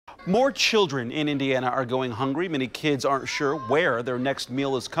More children in Indiana are going hungry. Many kids aren't sure where their next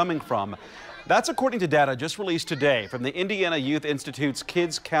meal is coming from. That's according to data just released today from the Indiana Youth Institute's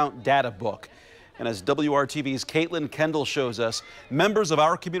Kids Count data book. And as WRTV's Kaitlyn Kendall shows us, members of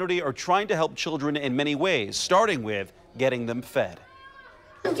our community are trying to help children in many ways, starting with getting them fed.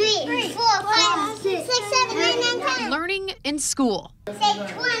 3, 4, 5, 6, 7, 8, 9, 10. Learning in school. Say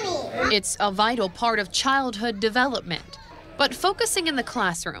 20. It's a vital part of childhood development. But focusing in the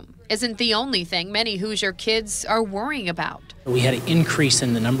classroom isn't the only thing many Hoosier kids are worrying about. We had an increase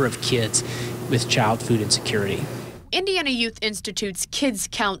in the number of kids with child food insecurity. Indiana Youth Institute's Kids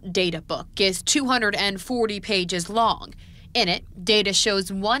Count data book is 240 pages long. In it, data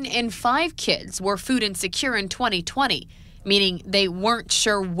shows 1 in 5 kids were food insecure in 2020, meaning they weren't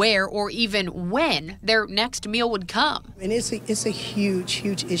sure where or even when their next meal would come. And it's a huge,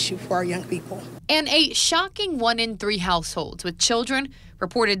 huge issue for our young people. And a shocking 1 in 3 households with children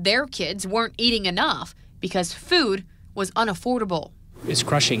reported their kids weren't eating enough because food was unaffordable. It's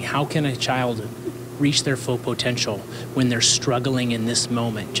crushing. How can a child reach their full potential when they're struggling in this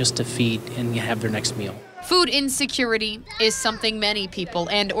moment just to feed and have their next meal? Food insecurity is something many people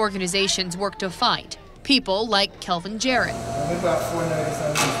and organizations work to fight. People like Kelvin Jarrett.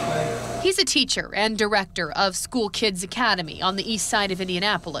 He's a teacher and director of School Kids Academy on the east side of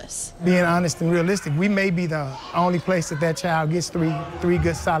Indianapolis. Being honest and realistic, we may be the only place that child gets three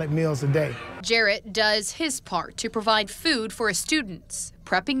good solid meals a day. Jarrett does his part to provide food for his students,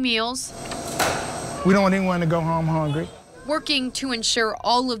 prepping meals. We don't want anyone to go home hungry. Working to ensure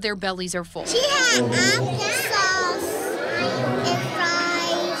all of their bellies are full. She had applesauce and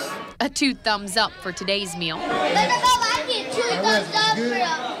fries. A 2 thumbs up for today's meal. I get 2 thumbs up for you.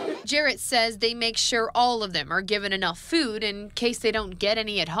 Jarrett says they make sure all of them are given enough food in case they don't get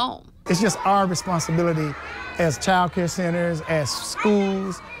any at home. It's just our responsibility as child care centers, as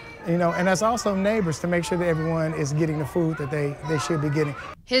schools, and that's also neighbors to make sure that everyone is getting the food that they should be getting.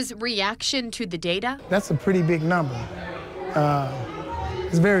 His reaction to the data? That's a pretty big number.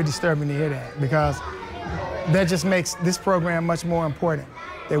 It's very disturbing to hear that because that just makes this program much more important,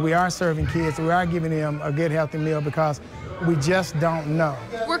 that we are serving kids, we are giving them a good, healthy meal because we just don't know.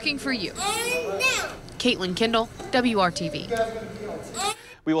 Working for you. Kaitlyn Kendall, WRTV.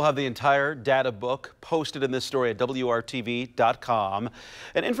 We will have the entire data book posted in this story at WRTV.com.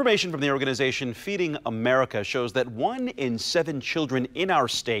 And information from the organization Feeding America shows that 1 in 7 children in our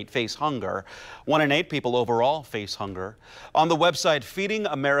state face hunger. 1 in 8 people overall face hunger. On the website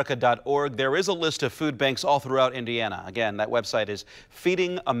feedingamerica.org, there is a list of food banks all throughout Indiana. Again, that website is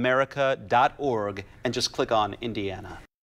feedingamerica.org, and just click on Indiana.